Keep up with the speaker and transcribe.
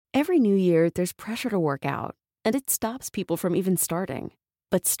Every new year, there's pressure to work out, and it stops people from even starting.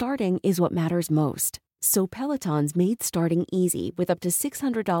 But starting is what matters most. So Peloton's made starting easy with up to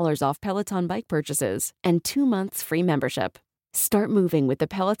 $600 off Peloton bike purchases and 2 months free membership. Start moving with the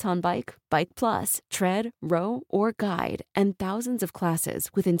Peloton Bike, Bike Plus, Tread, Row, or Guide, and thousands of classes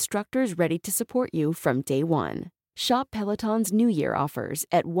with instructors ready to support you from day one. Shop Peloton's New Year offers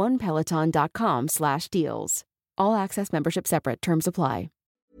at onepeloton.com/deals. All access membership separate. Terms apply.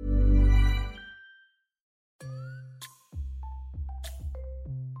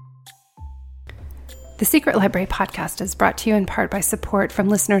 The Secret Library podcast is brought to you in part by support from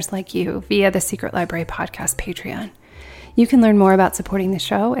listeners like you via the Secret Library podcast Patreon. You can learn more about supporting the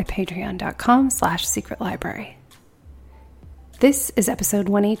show at patreon.com/secretlibrary. This is episode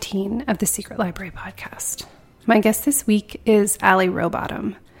 118 of the Secret Library podcast. My guest this week is Allie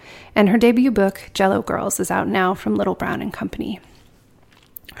Rowbottom, and her debut book, Jello Girls, is out now from Little Brown and Company.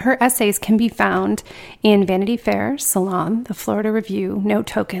 Her essays can be found in Vanity Fair, Salon, The Florida Review, No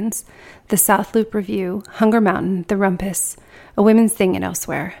Tokens, The South Loop Review, Hunger Mountain, The Rumpus, A Women's Thing, and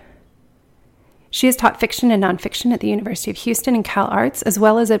elsewhere. She has taught fiction and nonfiction at the University of Houston and Cal Arts, as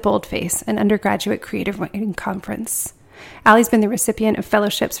well as at Boldface, an undergraduate creative writing conference. Allie's been the recipient of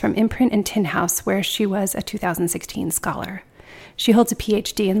fellowships from Imprint and Tin House, where she was a 2016 scholar. She holds a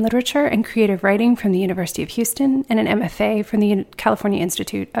PhD in literature and creative writing from the University of Houston and an MFA from the California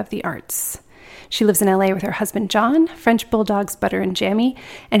Institute of the Arts. She lives in LA with her husband, John, French bulldogs Butter and Jammy,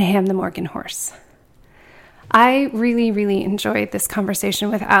 and Ham the Morgan horse. I really, really enjoyed this conversation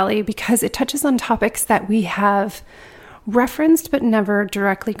with Allie because it touches on topics that we have referenced but never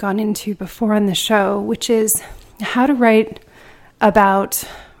directly gone into before on the show, which is how to write about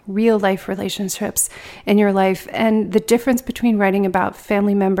real life relationships in your life and the difference between writing about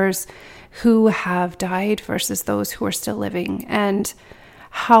family members who have died versus those who are still living, and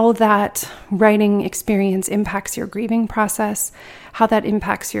how that writing experience impacts your grieving process, how that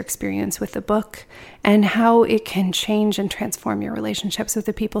impacts your experience with the book, and how it can change and transform your relationships with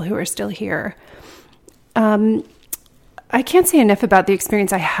the people who are still here. I can't say enough about the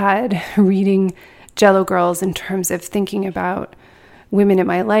experience I had reading Jello Girls in terms of thinking about women in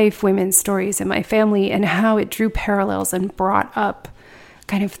my life, women's stories in my family, and how it drew parallels and brought up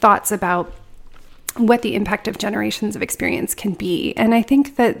kind of thoughts about what the impact of generations of experience can be. And I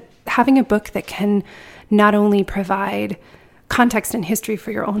think that having a book that can not only provide context and history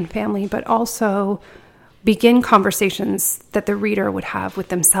for your own family, but also begin conversations that the reader would have with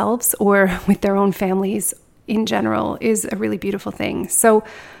themselves or with their own families in general is a really beautiful thing. So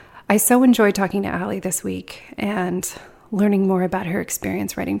I so enjoyed talking to Allie this week and learning more about her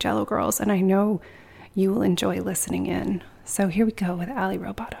experience writing Jello Girls, and I know you will enjoy listening in. So here we go with Allie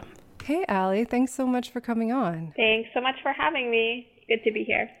Rowbottom. Hey, Allie, thanks so much for coming on. Thanks so much for having me. Good to be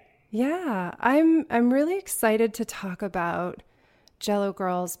here. Yeah, I'm really excited to talk about Jello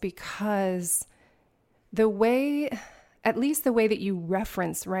Girls because the way, at least the way that you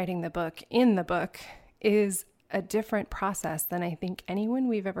reference writing the book in the book, is a different process than I think anyone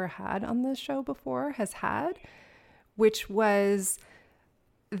we've ever had on this show before has had, which was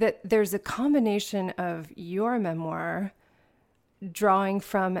that there's a combination of your memoir drawing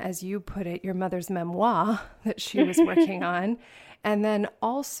from, as you put it, your mother's memoir that she was working on, and then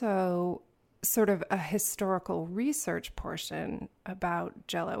also sort of a historical research portion about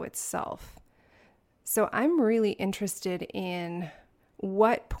Jello itself. So I'm really interested in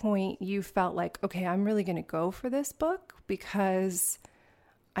what point you felt like, okay, I'm really going to go for this book, because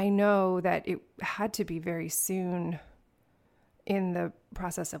I know that it had to be very soon in the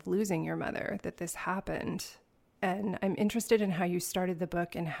process of losing your mother that this happened. And I'm interested in how you started the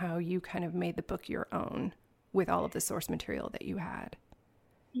book and how you kind of made the book your own with all of the source material that you had.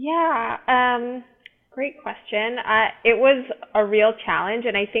 Yeah, great question. It was a real challenge,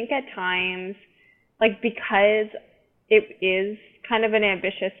 and I think at times, like, because it is kind of an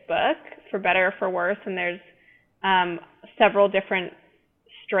ambitious book, for better or for worse, and there's several different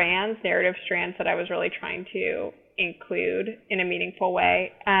narrative strands that I was really trying to include in a meaningful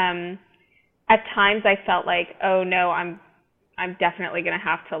way. At times I felt like, oh no, I'm definitely going to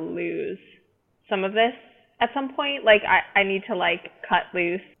have to lose some of this at some point. Like I need to cut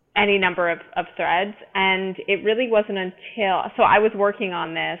loose any number of threads. And it really wasn't so I was working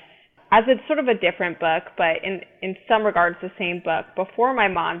on this as it's sort of a different book, but in some regards the same book before my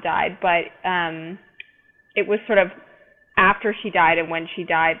mom died. But it was sort of after she died and when she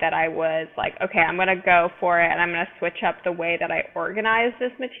died that I was like, okay, I'm going to go for it, and I'm going to switch up the way that I organize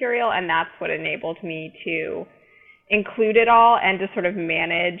this material. And that's what enabled me to include it all and to sort of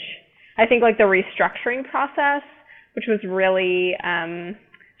manage, I think, the restructuring process, which was really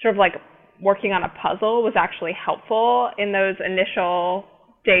sort of like working on a puzzle was actually helpful in those initial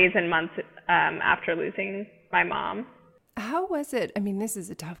days and months after losing my mom. How was it? I mean, this is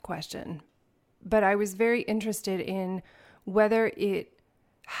a tough question, but I was very interested in whether it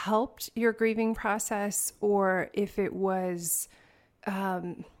helped your grieving process or if it was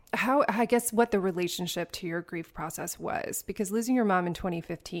I guess what the relationship to your grief process was, because losing your mom in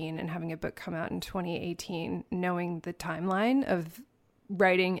 2015 and having a book come out in 2018, knowing the timeline of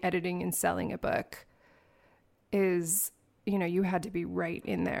writing, editing, and selling a book is, you had to be right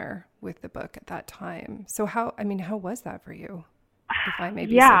in there with the book at that time. So how was that for you? If I may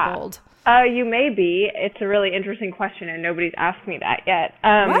be so bold. You may be. It's a really interesting question, and nobody's asked me that yet.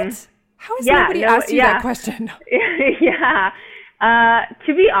 What? How has nobody asked you that question? Yeah.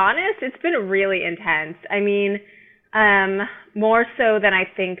 To be honest, it's been really intense. I mean, more so than I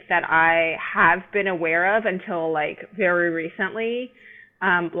think that I have been aware of until like very recently,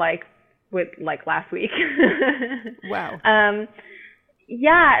 like last week. Wow.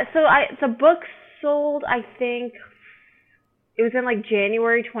 Yeah. So the book sold, I think it was in like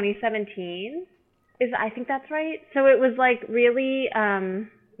January 2017. I think that's right. So it was like really,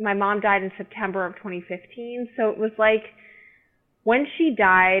 my mom died in September of 2015. So it was like, when she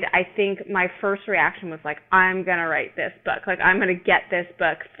died, I think my first reaction was like, I'm going to write this book. Like, I'm going to get this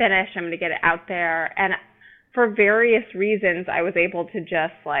book finished. I'm going to get it out there. And for various reasons, I was able to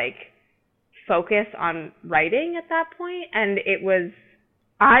just like focus on writing at that point. And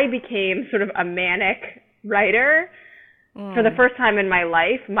I became sort of a manic writer for the first time in my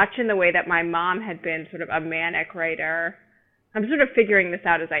life, much in the way that my mom had been sort of a manic writer. I'm sort of figuring this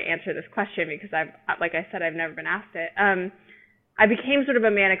out as I answer this question because like I said, I've never been asked it. I became sort of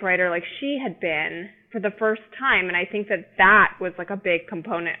a manic writer like she had been for the first time. And I think that was like a big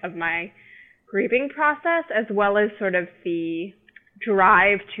component of my grieving process, as well as sort of the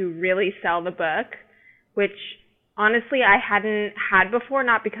drive to really sell the book, which honestly I hadn't had before,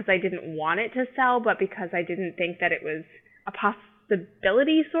 not because I didn't want it to sell, but because I didn't think that it was a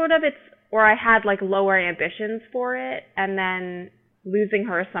possibility sort of. Or I had like lower ambitions for it. And then losing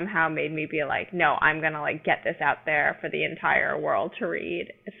her somehow made me be like, no, I'm going to like get this out there for the entire world to read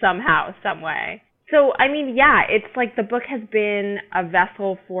somehow, some way. So, I mean, yeah, it's like the book has been a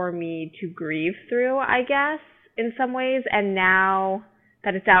vessel for me to grieve through, I guess, in some ways. And now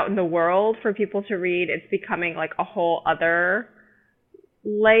that it's out in the world for people to read, it's becoming like a whole other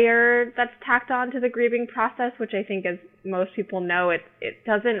layer that's tacked on to the grieving process, which I think, as most people know, it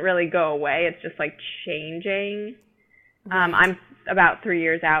doesn't really go away. It's just like changing. Right. I'm about 3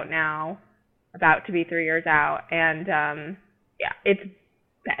 years out now, about to be 3 years out. And yeah, it's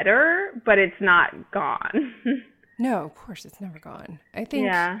better, but it's not gone. No, of course it's never gone. I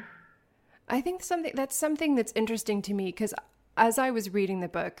think that's something that's interesting to me, because as I was reading the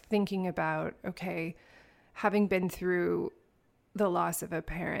book, thinking about, okay, having been through the loss of a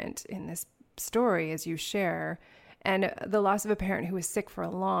parent in this story, as you share, and the loss of a parent who was sick for a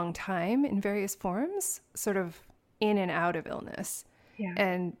long time in various forms, sort of in and out of illness,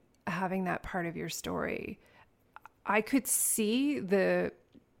 and having that part of your story, I could see the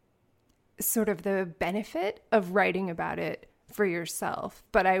sort of the benefit of writing about it for yourself.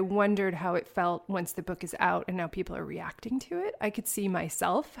 But I wondered how it felt once the book is out and now people are reacting to it. I could see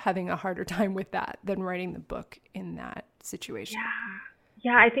myself having a harder time with that than writing the book in that situation.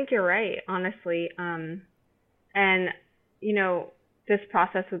 Yeah, I think you're right, honestly. And, you know, this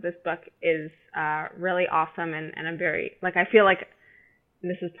process with this book is really awesome. And I'm very, like, I feel like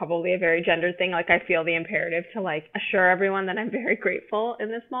this is probably a very gendered thing. Like, I feel the imperative to, like, assure everyone that I'm very grateful in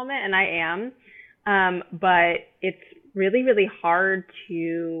this moment. And I am. But it's really, really hard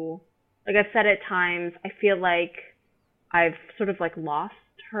to, like I've said at times, I feel like I've sort of, like, lost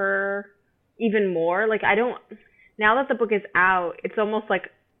her even more. Like, now that the book is out, it's almost like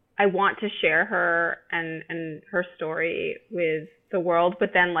I want to share her and her story with the world,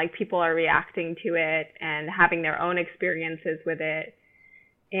 but then, like, people are reacting to it and having their own experiences with it.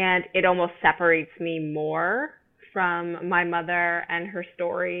 And it almost separates me more from my mother and her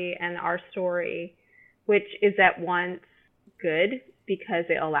story and our story, which is at once good because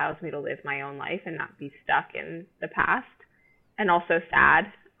it allows me to live my own life and not be stuck in the past, and also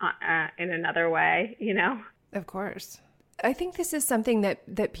sad in another way, you know? Of course. I think this is something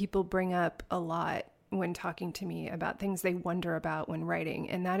that people bring up a lot when talking to me about things they wonder about when writing,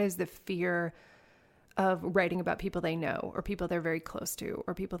 and that is the fear of writing about people they know or people they're very close to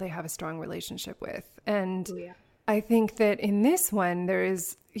or people they have a strong relationship with. And I think that in this one,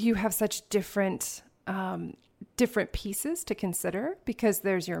 you have such different pieces to consider, because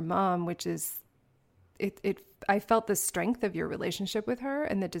there's your mom, which is, it I felt the strength of your relationship with her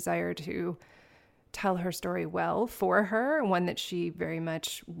and the desire to tell her story well for her, one that she very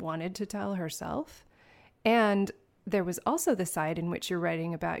much wanted to tell herself. And there was also the side in which you're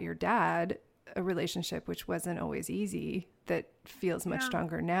writing about your dad, a relationship which wasn't always easy, that feels much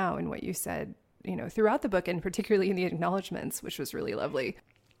stronger now in what you said, throughout the book, and particularly in the acknowledgments, which was really lovely.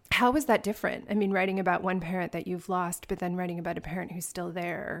 How was that different? I mean, writing about one parent that you've lost, but then writing about a parent who's still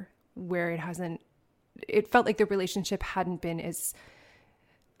there, where it felt like the relationship hadn't been as,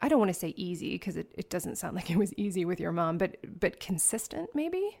 I don't want to say easy, because it doesn't sound like it was easy with your mom, but consistent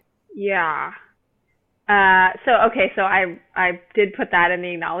maybe? Yeah. So I did put that in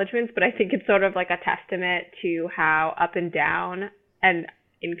the acknowledgments, but I think it's sort of like a testament to how up and down and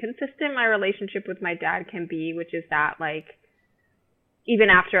inconsistent my relationship with my dad can be, which is that, like, even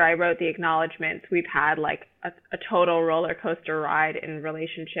after I wrote the acknowledgments, we've had like a total roller coaster ride in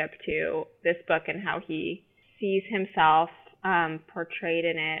relationship to this book and how he sees himself portrayed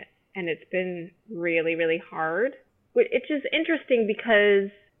in it. And it's been really, really hard. It's just interesting because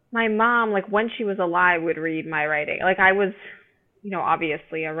my mom, like, when she was alive, would read my writing. Like, I was,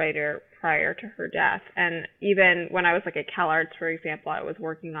 obviously a writer prior to her death. And even when I was like at CalArts, for example, I was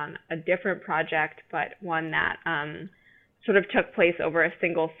working on a different project, but one that sort of took place over a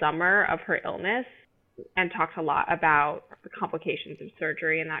single summer of her illness, and talked a lot about the complications of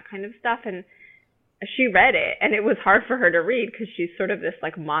surgery and that kind of stuff. And she read it, and it was hard for her to read because she's sort of this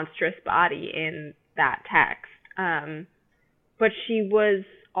like monstrous body in that text. But she was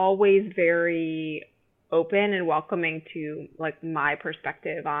always very open and welcoming to like my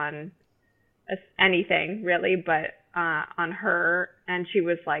perspective on anything really, but on her. And she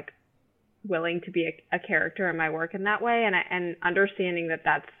was like willing to be a character in my work in that way, and understanding that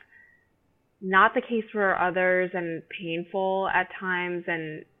that's not the case for others, and painful at times,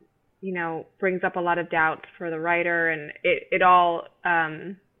 and brings up a lot of doubts for the writer, and it all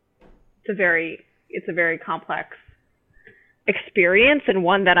it's a very complex experience, and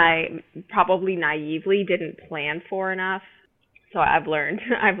one that I probably naively didn't plan for enough. So I've learned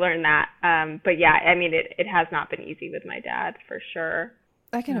that. But yeah, I mean, it has not been easy with my dad, for sure.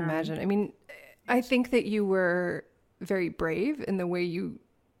 I can imagine. I mean, I think that you were very brave in the way you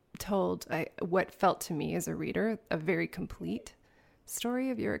told what felt to me as a reader a very complete story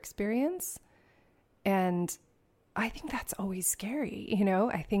of your experience. And I think that's always scary.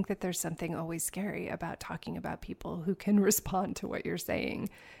 I think that there's something always scary about talking about people who can respond to what you're saying.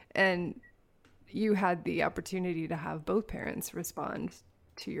 And you had the opportunity to have both parents respond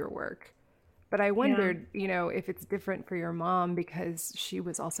to your work. But I wondered, if it's different for your mom because she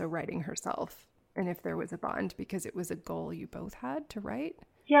was also writing herself, and if there was a bond because it was a goal you both had to write.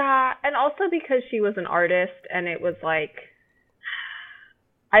 Yeah, and also because she was an artist, and it was like,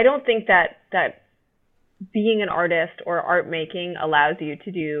 I don't think that being an artist or art making allows you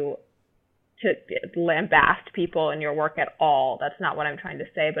to lambast people in your work at all. That's not what I'm trying to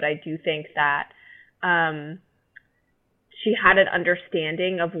say, but I do think that she had an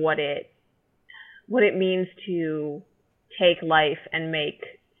understanding of what it means to take life and make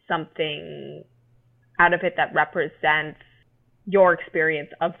something out of it that represents your experience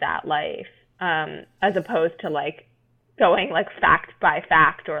of that life, as opposed to like going like fact by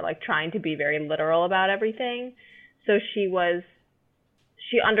fact or like trying to be very literal about everything. So she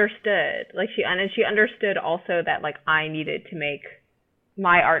understood, like she understood also that like I needed to make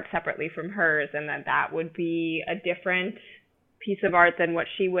my art separately from hers, and that would be a different piece of art than what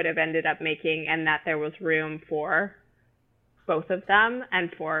she would have ended up making, and that there was room for both of them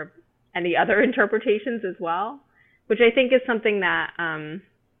and for any other interpretations as well, which I think is something that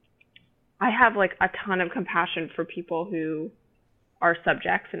I have like a ton of compassion for people who are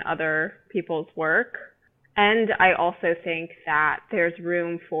subjects in other people's work. And I also think that there's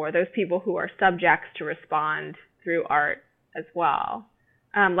room for those people who are subjects to respond through art as well.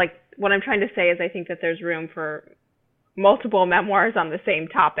 Like what I'm trying to say is I think that there's room for multiple memoirs on the same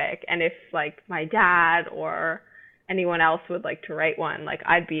topic. And if like my dad or anyone else would like to write one, like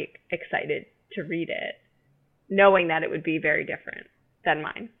I'd be excited to read it, knowing that it would be very different than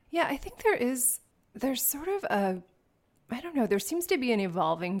mine. Yeah, I think there's sort of there seems to be an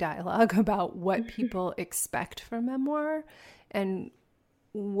evolving dialogue about what people expect from memoir and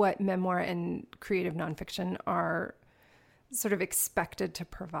what memoir and creative nonfiction are sort of expected to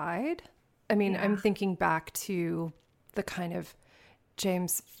provide. I mean, I'm thinking back to the kind of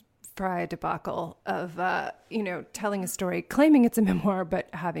James Fry debacle of, telling a story, claiming it's a memoir, but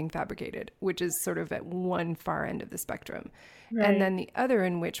having fabricated, which is sort of at one far end of the spectrum. Right. And then the other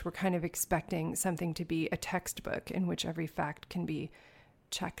in which we're kind of expecting something to be a textbook in which every fact can be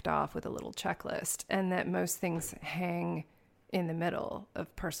checked off with a little checklist, and that most things hang in the middle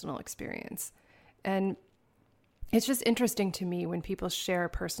of personal experience. And it's just interesting to me when people share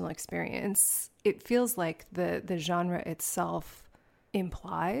personal experience, it feels like the genre itself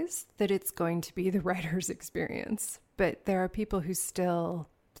implies that it's going to be the writer's experience. But there are people who still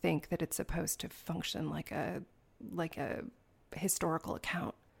think that it's supposed to function like a historical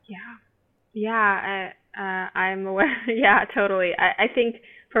account. Yeah, I'm aware. Yeah, totally. I think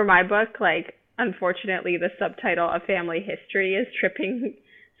for my book, like, unfortunately, the subtitle of family history is tripping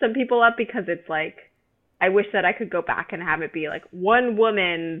some people up, because it's like, I wish that I could go back and have it be like one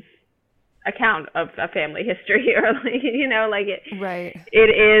woman's account of a family history, or like, you know, like Right. It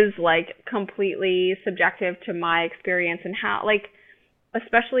is like completely subjective to my experience, and how, like,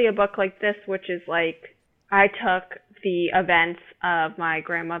 especially a book like this, which is like, I took the events of my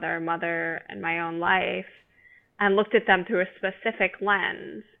grandmother, mother, and my own life and looked at them through a specific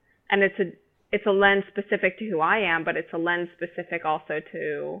lens. And it's a lens specific to who I am, but it's a lens specific also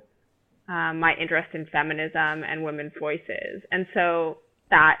to my interest in feminism and women's voices. And so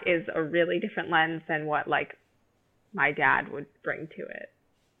that is a really different lens than what, like, my dad would bring to it.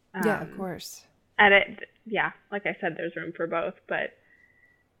 Yeah, of course. And like I said, there's room for both, but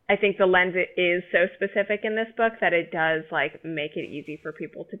I think the lens is so specific in this book that it does, like, make it easy for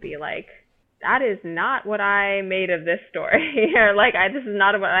people to be like, that is not what I made of this story, or like, this is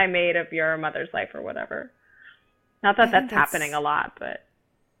not what I made of your mother's life, or whatever. Not that that's happening a lot, but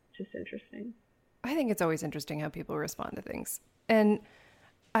just interesting. I think it's always interesting how people respond to things. And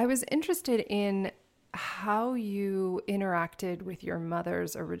I was interested in how you interacted with your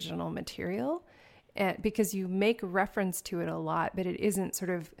mother's original material, because you make reference to it a lot, but it isn't sort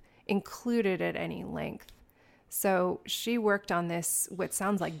of included at any length. So she worked on this, what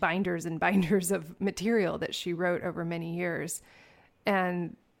sounds like binders and binders of material that she wrote over many years.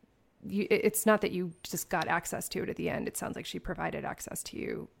 And it's not that you just got access to it at the end. It sounds like she provided access to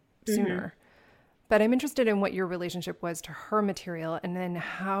you sooner. Mm-hmm. But I'm interested in what your relationship was to her material, and then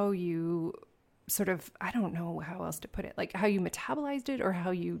how you sort of, I don't know how else to put it, like how you metabolized it or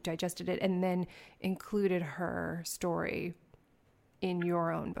how you digested it and then included her story in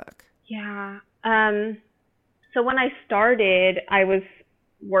your own book. Yeah. So when I started, I was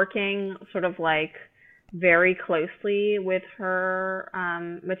working sort of like very closely with her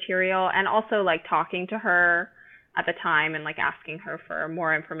material, and also like talking to her at the time and like asking her for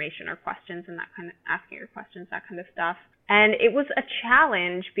more information or questions and asking her questions, that kind of stuff. And it was a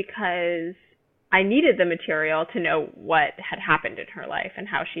challenge because I needed the material to know what had happened in her life and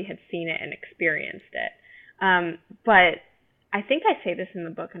how she had seen it and experienced it. But I think I say this in the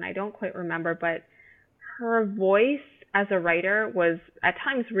book and I don't quite remember, but her voice as a writer was at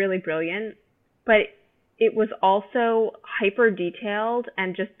times really brilliant, but it was also hyper detailed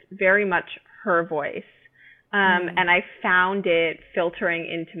and just very much her voice. And I found it filtering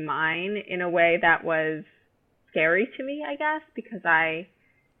into mine in a way that was scary to me, I guess, because I,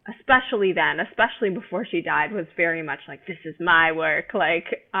 especially before she died, was very much like, this is my work.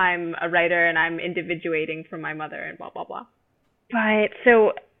 Like, I'm a writer and I'm individuating from my mother and blah, blah, blah. But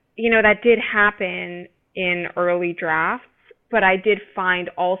so, that did happen in early drafts, but I did find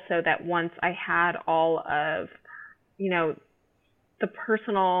also that once I had all of, the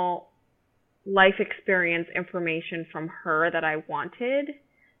personal life experience information from her that I wanted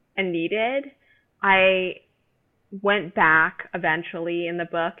and needed, I went back eventually in the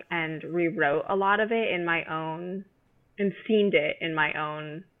book and rewrote a lot of it in my own, and scened it in my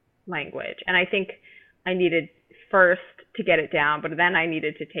own language. And I think I needed first to get it down, but then I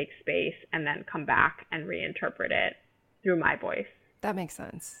needed to take space and then come back and reinterpret it through my voice. That makes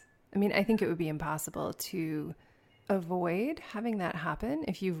sense. I mean, I think it would be impossible to avoid having that happen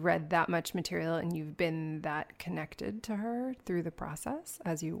if you've read that much material and you've been that connected to her through the process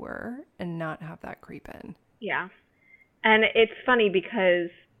as you were, and not have that creep in. Yeah. And it's funny because,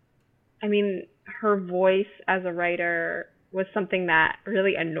 her voice as a writer was something that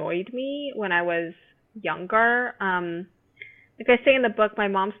really annoyed me when I was younger. Like I say in the book, my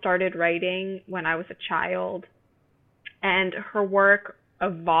mom started writing when I was a child, and her work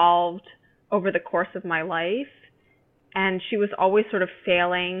evolved over the course of my life. And she was always sort of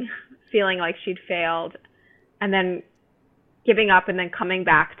feeling like she'd failed, and then giving up and then coming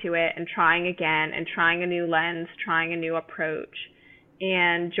back to it and trying again and trying a new lens, trying a new approach,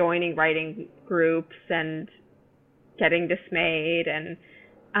 and joining writing groups and getting dismayed. And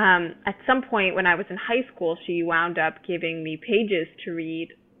at some point when I was in high school, she wound up giving me pages to read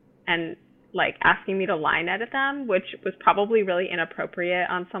and like asking me to line edit them, which was probably really inappropriate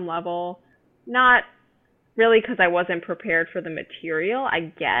on some level. Not really because I wasn't prepared for the material,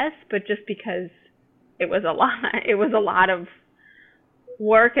 I guess, but just because it was a lot. It was a lot of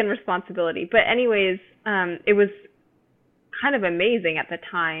work and responsibility. But anyways, it was kind of amazing at the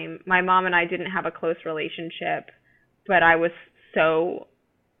time. My mom and I didn't have a close relationship, but I was so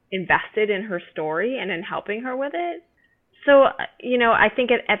invested in her story and in helping her with it. So, I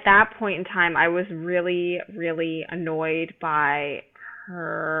think at that point in time, I was really, really annoyed by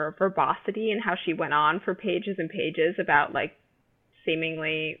her verbosity and how she went on for pages and pages about like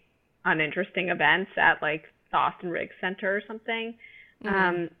seemingly uninteresting events at like the Austin Riggs Center or something.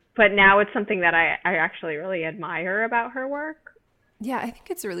 Mm-hmm. But now it's something that I actually really admire about her work. Yeah, I think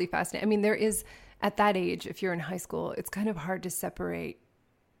it's really fascinating. I mean, there is, at that age, if you're in high school, it's kind of hard to separate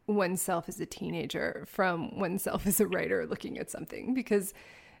oneself as a teenager from oneself as a writer looking at something, because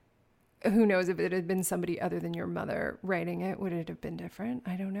who knows, if it had been somebody other than your mother writing it, would it have been different?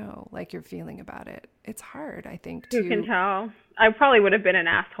 I don't know, like your feeling about it. It's hard, I think, to... Who can tell? I probably would have been an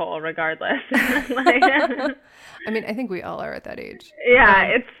asshole regardless. I mean, I think we all are at that age. Yeah,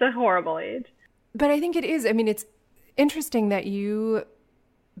 it's a horrible age. But I think it is. I mean, it's interesting that you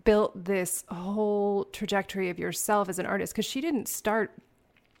built this whole trajectory of yourself as an artist, because she didn't start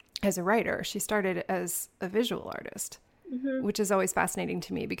as a writer. She started as a visual artist. Mm-hmm. Which is always fascinating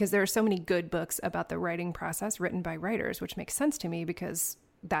to me, because there are so many good books about the writing process written by writers, which makes sense to me because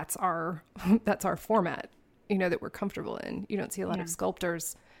that's our format, that we're comfortable in. You don't see a lot of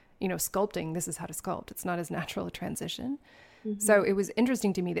sculptors, sculpting. This is how to sculpt. It's not as natural a transition. Mm-hmm. So it was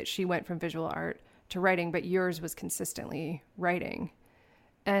interesting to me that she went from visual art to writing, but yours was consistently writing.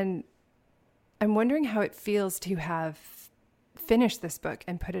 And I'm wondering how it feels to have finished this book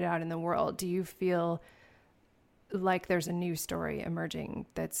and put it out in the world. Do you feel like there's a new story emerging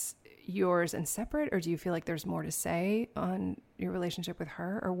that's yours and separate, or do you feel like there's more to say on your relationship with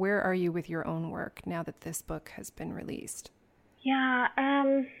her, or where are you with your own work now that this book has been released? Yeah,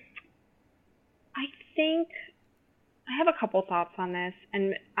 I think I have a couple thoughts on this,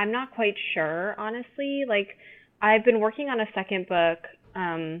 and I'm not quite sure, honestly. Like, I've been working on a second book.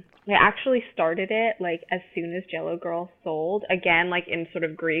 I actually started it like as soon as Jello Girls sold, again, like in sort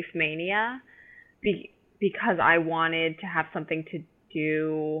of grief mania, because I wanted to have something to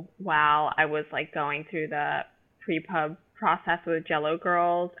do while I was like going through the pre-pub process with Jello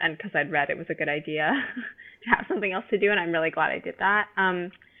Girls, and because I'd read it was a good idea to have something else to do, and I'm really glad I did that.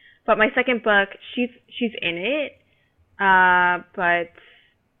 But my second book, she's in it, but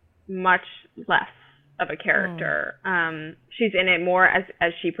much less of a character. She's in it more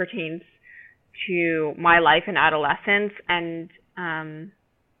as she pertains to my life and adolescence, and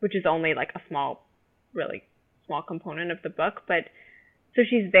which is only like a really small component of the book, but so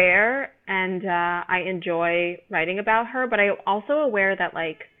she's there, and I enjoy writing about her, but I'm also aware that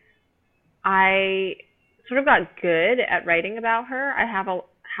like I sort of got good at writing about her. I have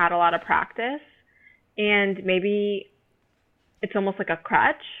had a lot of practice, and maybe it's almost like a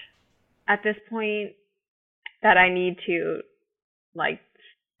crutch at this point that I need to like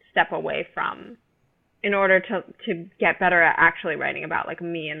step away from in order to get better at actually writing about like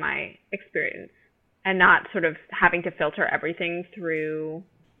me and my experience, and not sort of having to filter everything through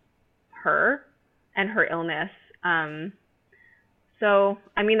her and her illness. So,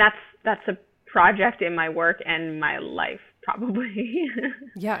 I mean, that's a project in my work and my life, probably.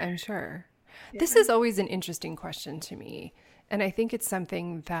 Yeah, I'm sure. Yeah. This is always an interesting question to me. And I think it's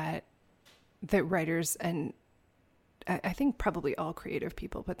something that writers, and I think probably all creative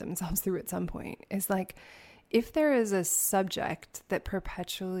people put themselves through at some point, is like, if there is a subject that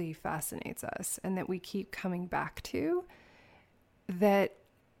perpetually fascinates us and that we keep coming back to, that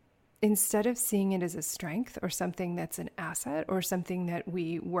instead of seeing it as a strength or something that's an asset or something that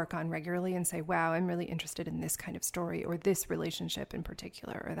we work on regularly and say, wow, I'm really interested in this kind of story or this relationship in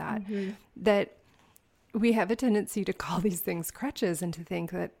particular or that, that we have a tendency to call these things crutches and to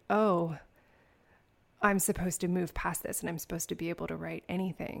think that, oh, I'm supposed to move past this and I'm supposed to be able to write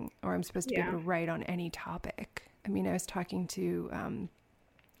anything, or I'm supposed to be able to write on any topic. I mean, I was talking to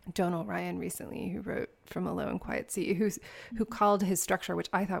Donal Ryan recently, who wrote From a Low and Quiet Sea, who called his structure, which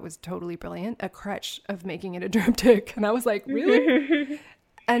I thought was totally brilliant, a crutch of making it a driptych. And I was like, really?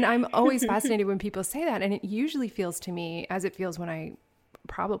 And I'm always fascinated when people say that. And it usually feels to me, as it feels when I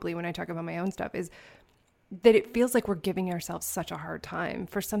talk about my own stuff, is that it feels like we're giving ourselves such a hard time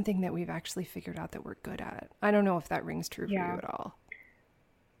for something that we've actually figured out that we're good at. I don't know if that rings true for you at all.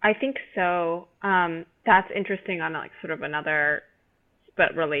 I think so. That's interesting on like sort of another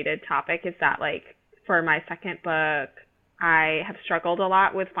but related topic, is that like for my second book, I have struggled a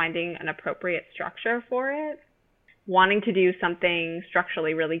lot with finding an appropriate structure for it, wanting to do something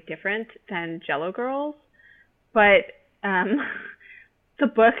structurally really different than Jello Girls. But the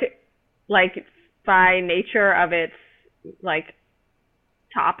book, like, by nature of its, like,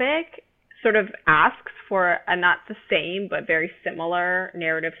 topic, sort of asks for a not the same but very similar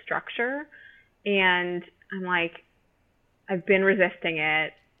narrative structure. And I'm like, I've been resisting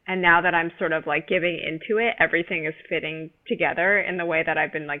it. And now that I'm sort of like giving into it, everything is fitting together in the way that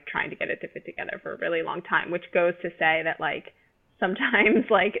I've been like trying to get it to fit together for a really long time, which goes to say that like sometimes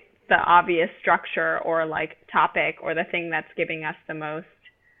like the obvious structure or like topic or the thing that's giving us the most,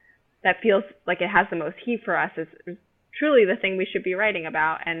 that feels like it has the most heat for us is truly the thing we should be writing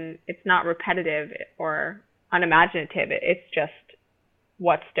about. And it's not repetitive or unimaginative. It's just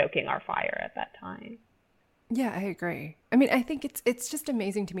what's stoking our fire at that time. Yeah, I agree. I mean, I think it's just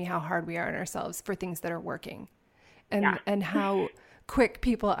amazing to me how hard we are on ourselves for things that are working, and how quick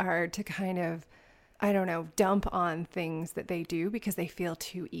people are to kind of, I don't know, dump on things that they do because they feel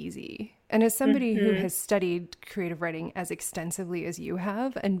too easy. And as somebody who has studied creative writing as extensively as you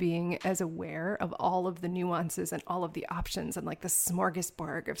have, and being as aware of all of the nuances and all of the options and like the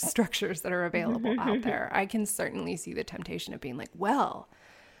smorgasbord of structures that are available out there, I can certainly see the temptation of being like, well,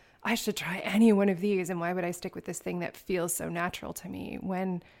 I should try any one of these, and why would I stick with this thing that feels so natural to me,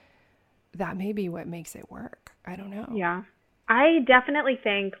 when that may be what makes it work? I don't know. Yeah. I definitely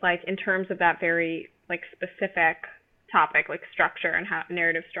think, like, in terms of that very, like, specific topic, like structure and how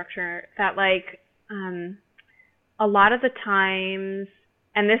narrative structure, that, like, a lot of the times,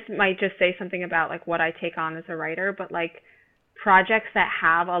 and this might just say something about, like, what I take on as a writer, but, like, projects that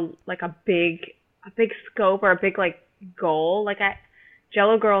have a big scope or a big, like, goal, like,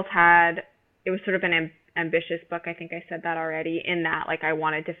 Jello Girls it was sort of an ambitious book. I think I said that already, in that, like, I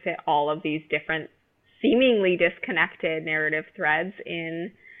wanted to fit all of these different seemingly disconnected narrative threads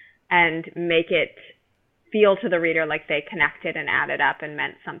in and make it feel to the reader like they connected and added up and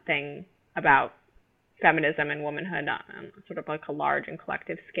meant something about feminism and womanhood on sort of like a large and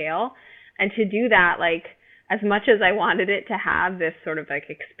collective scale. And to do that, like, as much as I wanted it to have this sort of like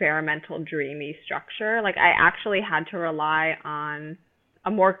experimental, dreamy structure, like, I actually had to rely on a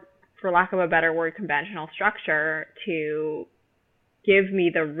more, for lack of a better word, conventional structure to give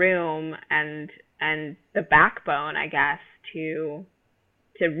me the room and the backbone, I guess, to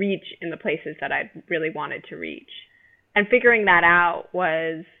reach in the places that I really wanted to reach. And figuring that out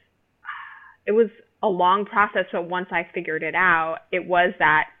was a long process. So once I figured it out, it was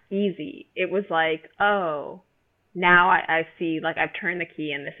that easy. It was like, oh, now I see, like, I've turned the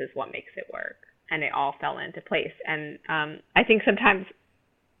key and this is what makes it work. And it all fell into place. And I think sometimes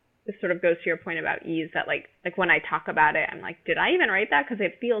this sort of goes to your point about ease, that like when I talk about it, I'm like, did I even write that? Because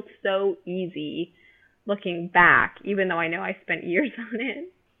it feels so easy looking back, even though I know I spent years on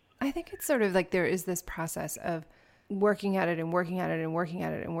it. I think it's sort of like there is this process of working at it and working at it and working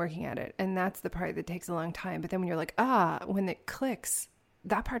at it and working at it. And that's the part that takes a long time. But then when you're like, when it clicks,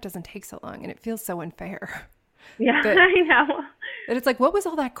 that part doesn't take so long, and it feels so unfair. Yeah, I know. That it's like, what was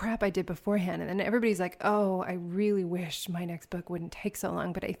all that crap I did beforehand? And then everybody's like, oh, I really wish my next book wouldn't take so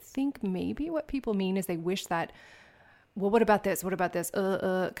long. But I think maybe what people mean is they wish that, well, what about this? What about this?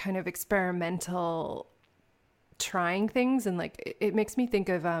 Kind of experimental trying things. And like, it makes me think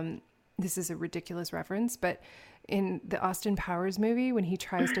of, this is a ridiculous reference, but in the Austin Powers movie, when he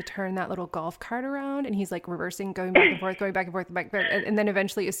tries to turn that little golf cart around and he's like reversing, going back and forth, and then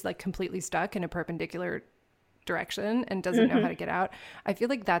eventually is like completely stuck in a perpendicular direction and doesn't know how to get out. I feel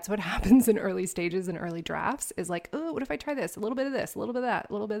like that's what happens in early stages and early drafts, is like, oh, what if I try this? A little bit of this, a little bit of that,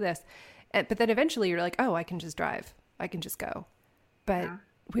 a little bit of this. But then eventually you're like, oh, I can just drive. I can just go. But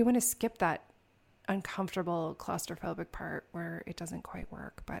we want to skip that uncomfortable, claustrophobic part where it doesn't quite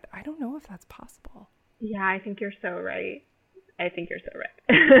work. But I don't know if that's possible. Yeah, I think you're so right.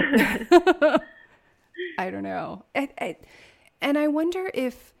 I don't know. And I wonder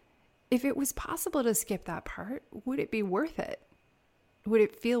if it was possible to skip that part, would it be worth it? Would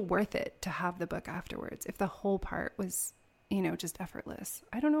it feel worth it to have the book afterwards if the whole part was, just effortless?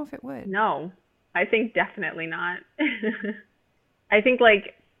 I don't know if it would. No, I think definitely not. I think,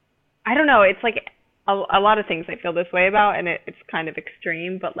 like, I don't know. It's like a lot of things I feel this way about, and it's kind of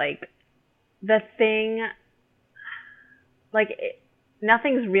extreme, but like the thing, like,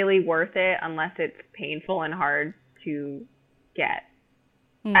 nothing's really worth it unless it's painful and hard to get.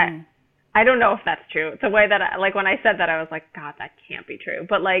 I don't know if that's true. It's a way that when I said that, I was like, God, that can't be true.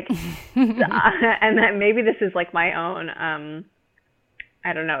 But like, and then maybe this is like my own,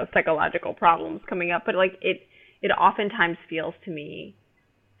 I don't know, psychological problems coming up. But like, it oftentimes feels to me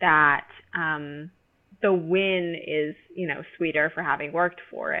that the win is, sweeter for having worked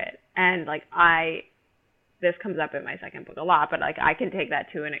for it. And like, this comes up in my second book a lot, but like, I can take that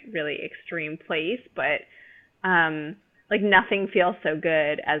to a really extreme place. But Like nothing feels so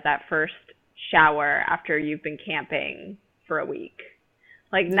good as that first shower after you've been camping for a week.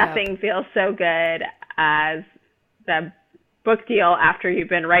 Like nothing feels so good as the book deal after you've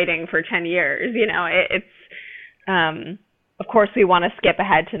been writing for 10 years. You know, of course we want to skip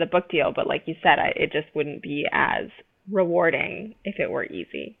ahead to the book deal, but like you said, it just wouldn't be as rewarding if it were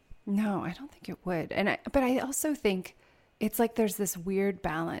easy. No, I don't think it would. But I also think it's like there's this weird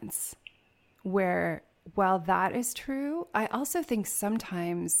balance where while that is true, I also think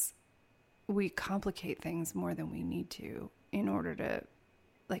sometimes we complicate things more than we need to in order to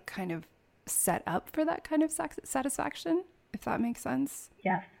like kind of set up for that kind of satisfaction, if that makes sense.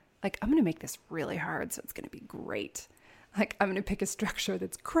 Yes. Like, I'm going to make this really hard, so it's going to be great. Like, I'm going to pick a structure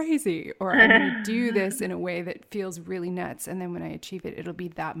that's crazy, or I'm going to do this in a way that feels really nuts. And then when I achieve it, it'll be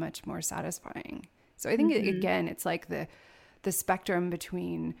that much more satisfying. So I think, again, it's like the spectrum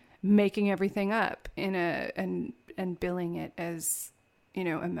between making everything up and billing it as, you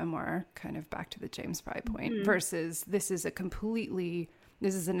know, a memoir, kind of back to the James Fry point, versus this is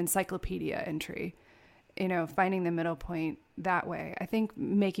an encyclopedia entry, you know, finding the middle point that way. I think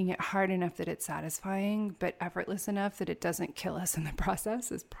making it hard enough that it's satisfying, but effortless enough that it doesn't kill us in the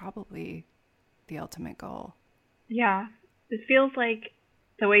process is probably the ultimate goal. Yeah. It feels like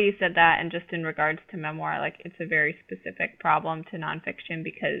the way you said that, and just in regards to memoir, like it's a very specific problem to nonfiction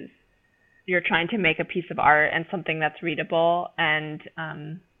because you're trying to make a piece of art and something that's readable and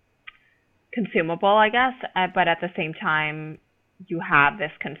consumable, I guess. But at the same time, you have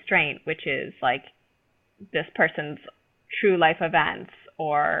this constraint, which is like this person's true life events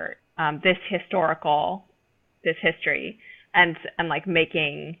or this history, and like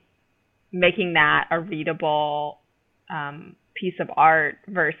making that a readable piece of art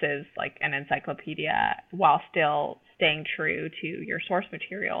versus like an encyclopedia while still staying true to your source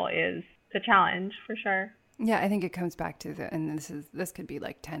material is the challenge for sure. Yeah, I think it comes back to and this could be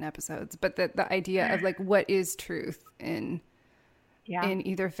like 10 episodes, but the idea of like what is truth in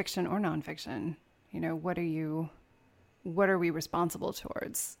either fiction or nonfiction. You know, what are we responsible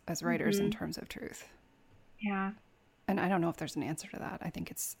towards as writers in terms of truth? Yeah. And I don't know if there's an answer to that. I think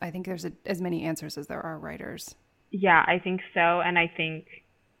there's as many answers as there are writers. Yeah, I think so. And I think,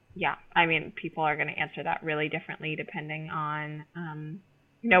 I mean, people are going to answer that really differently depending on,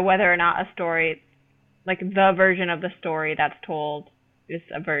 you know, whether or not a story, like the version of the story that's told is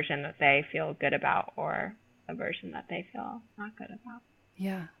a version that they feel good about or a version that they feel not good about.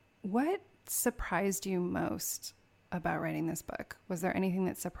 Yeah. What surprised you most about writing this book? Was there anything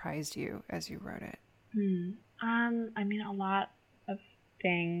that surprised you as you wrote it? I mean, a lot of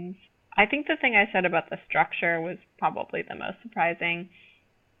things. I think the thing I said about the structure was probably the most surprising.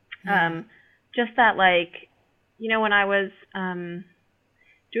 Just that, like, you know, when I was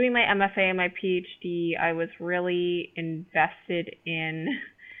doing my MFA and my PhD, I was really invested in,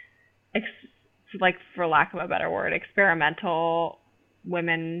 like, for lack of a better word, experimental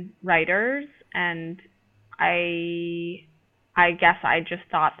women writers, and I guess I just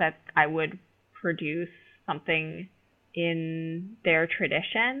thought that I would produce something in their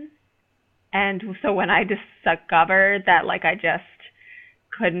tradition. And so when I discovered that, like, I just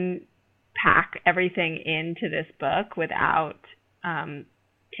couldn't pack everything into this book without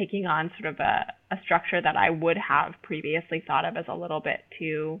taking on sort of a structure that I would have previously thought of as a little bit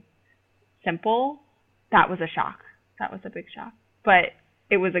too simple, that was a shock. That was a big shock. But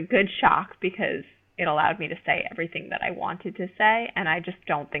it was a good shock because it allowed me to say everything that I wanted to say, and I just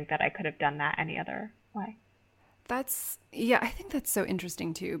don't think that I could have done that any other way. I think that's so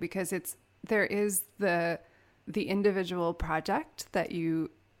interesting too, because there is the individual project that you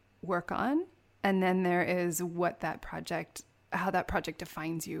work on, and then there is how that project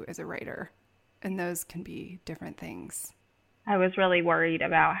defines you as a writer, and those can be different things. I was really worried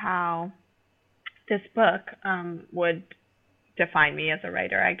about how this book would define me as a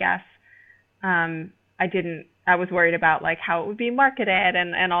writer, I guess. I was worried about like how it would be marketed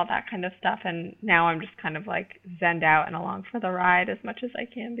and all that kind of stuff. And now I'm just kind of like zenned out and along for the ride as much as I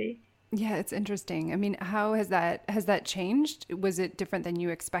can be. Yeah, it's interesting. I mean, how has that changed? Was it different than you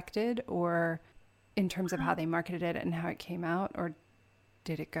expected, or in terms of how they marketed it and how it came out, or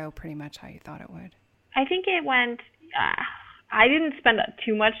did it go pretty much how you thought it would? I think it went, I didn't spend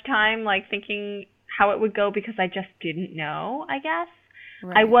too much time like thinking how it would go because I just didn't know, I guess.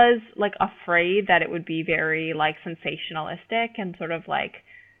 Right. I was like afraid that it would be very like sensationalistic and sort of like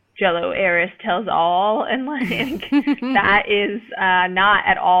Jello heiress tells all, and like that is not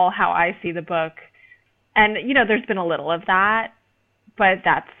at all how I see the book. And you know, there's been a little of that, but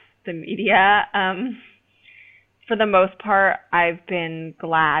that's the media. For the most part, I've been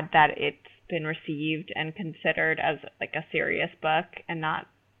glad that it's been received and considered as like a serious book and not,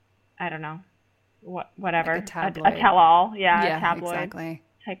 I don't know, whatever, like a tabloid. A tell-all, a tabloid exactly.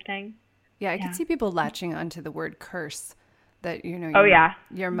 type thing. Yeah, I could see people latching onto the word curse, that,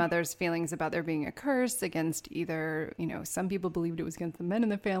 your mother's feelings about there being a curse against either, some people believed it was against the men in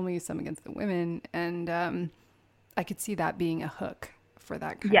the family, some against the women. And I could see that being a hook for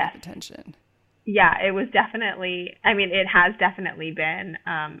that kind of attention. Yeah, it was definitely, it has definitely been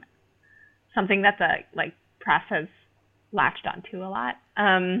something that the press has latched onto a lot,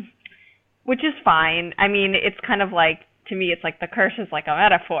 which is fine. It's kind of like, to me, it's like the curse is like a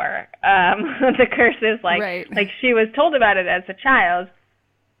metaphor. The curse is like she was told about it as a child,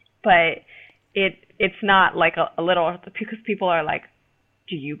 but it's not like a little, because people are like,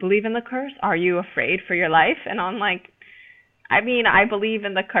 do you believe in the curse? Are you afraid for your life? And I'm like, I believe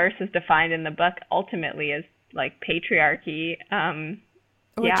in the curse as defined in the book ultimately as like patriarchy.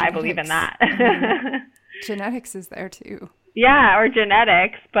 I believe in that. Genetics is there too. Yeah, or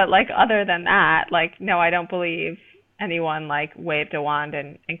genetics, but other than that, no, I don't believe anyone waved a wand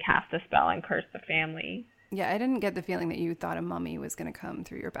and cast a spell and cursed the family. Yeah, I didn't get the feeling that you thought a mummy was going to come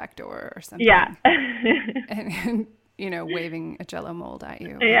through your back door or something. Yeah. and waving a Jell-O mold at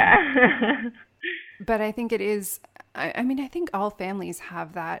you. Yeah. But I think it is, I think all families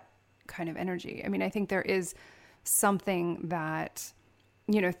have that kind of energy. I think there is something that,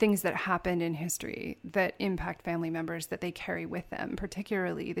 things that happened in history that impact family members that they carry with them,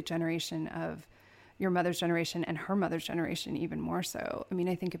 particularly the generation of your mother's generation and her mother's generation even more so.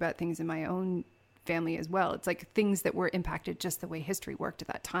 I think about things in my own family as well. It's like things that were impacted just the way history worked at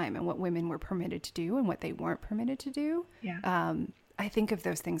that time and what women were permitted to do and what they weren't permitted to do. Yeah. I think of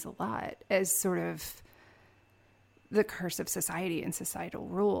those things a lot as sort of the curse of society and societal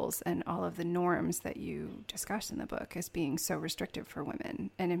rules and all of the norms that you discuss in the book as being so restrictive for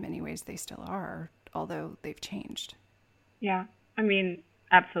women. And in many ways they still are, although they've changed. Yeah.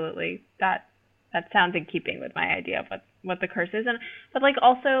 Absolutely. That sounds in keeping with my idea of what the curse is. But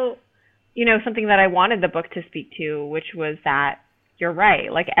also, something that I wanted the book to speak to, which was that you're right.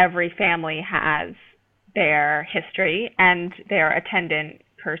 Every family has their history and their attendant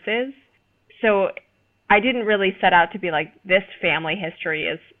curses. So I didn't really set out to be this family history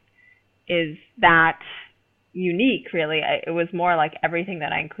is that unique, really. It was more everything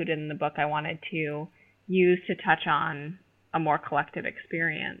that I included in the book I wanted to use to touch on a more collective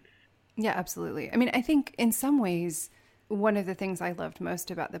experience. Yeah, absolutely. I think in some ways, one of the things I loved most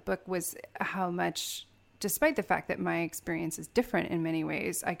about the book was how much, despite the fact that my experience is different in many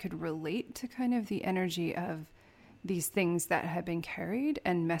ways, I could relate to kind of the energy of these things that had been carried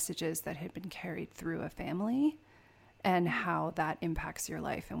and messages that had been carried through a family and how that impacts your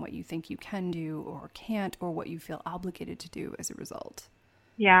life and what you think you can do or can't or what you feel obligated to do as a result.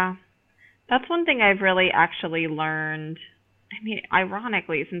 Yeah. That's one thing I've really actually learned.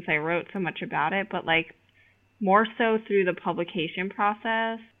 Ironically, since I wrote so much about it, but more so through the publication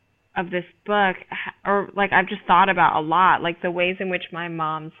process of this book, or I've just thought about a lot, the ways in which my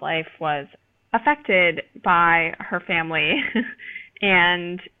mom's life was affected by her family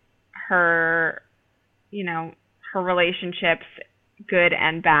and her, her relationships, good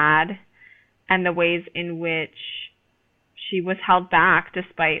and bad, and the ways in which she was held back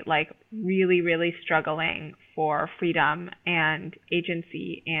despite really, really struggling for freedom and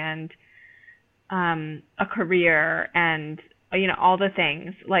agency and a career and, all the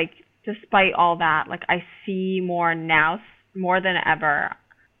things. Despite all that, I see more now, more than ever,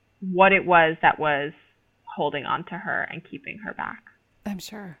 what it was that was holding on to her and keeping her back. I'm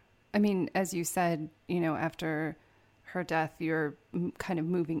sure. As you said, after her death, you're kind of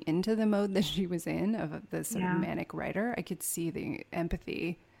moving into the mode that she was in of the sort of manic writer. I could see the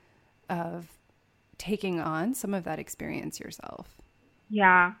empathy of taking on some of that experience yourself.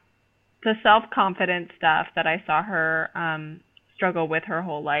 Yeah. The self-confidence stuff that I saw her struggle with her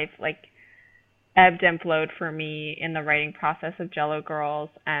whole life, ebbed and flowed for me in the writing process of Jell-O Girls.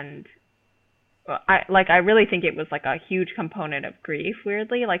 And I really think it was a huge component of grief,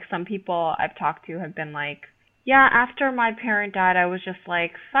 weirdly. Some people I've talked to have been yeah, after my parent died, I was just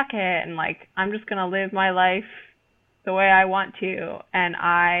fuck it. And I'm just going to live my life the way I want to. And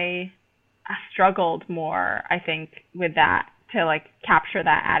I struggled more, I think, with that, to capture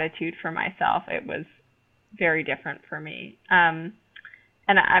that attitude for myself. It was very different for me. And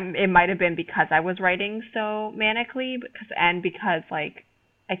it might have been because I was writing so manically, because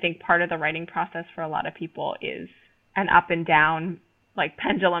I think part of the writing process for a lot of people is an up and down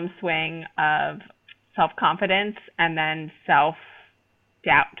pendulum swing of self-confidence and then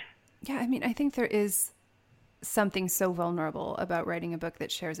self-doubt. Yeah, I think there is something so vulnerable about writing a book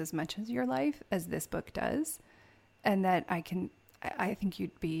that shares as much as your life as this book does. And that I think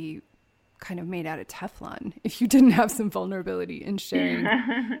you'd be kind of made out of Teflon if you didn't have some vulnerability in sharing,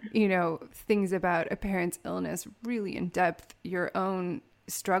 things about a parent's illness really in depth, your own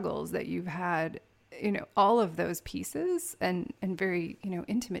struggles that you've had, all of those pieces and very,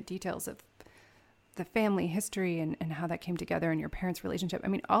 intimate details of the family history and how that came together and your parents' relationship. I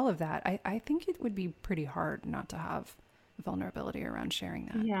mean, all of that, I think it would be pretty hard not to have vulnerability around sharing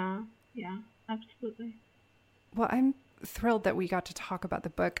that. Yeah, absolutely. Well, I'm thrilled that we got to talk about the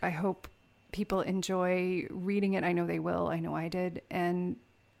book. I hope people enjoy reading it. I know they will. I know I did. And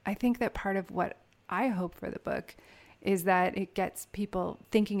I think that part of what I hope for the book is that it gets people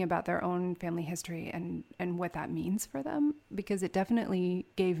thinking about their own family history and what that means for them, because it definitely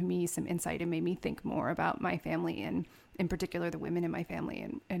gave me some insight and made me think more about my family and in particular the women in my family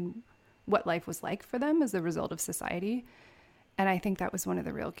and what life was like for them as a result of society. And I think that was one of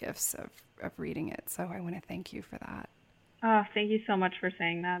the real gifts of reading it. So I want to thank you for that. Oh, thank you so much for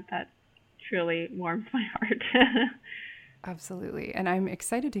saying that. That truly warms my heart. Absolutely. And I'm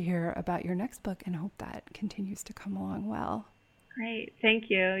excited to hear about your next book and hope that continues to come along well. Great. Thank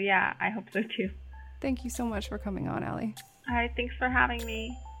you. Yeah, I hope so too. Thank you so much for coming on, Allie. All right. Thanks for having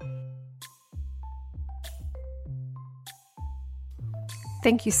me.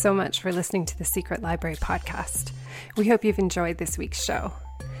 Thank you so much for listening to the Secret Library podcast. We hope you've enjoyed this week's show.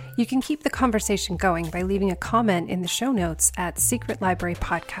 You can keep the conversation going by leaving a comment in the show notes at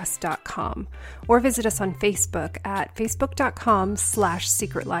secretlibrarypodcast.com or visit us on Facebook at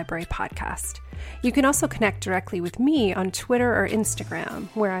facebook.com/secretlibrarypodcast. You can also connect directly with me on Twitter or Instagram,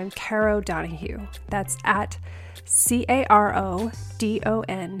 where I'm Caro Donahue. That's at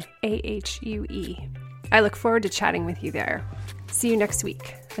CaroDonahue. I look forward to chatting with you there. See you next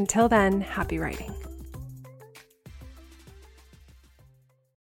week. Until then, happy writing.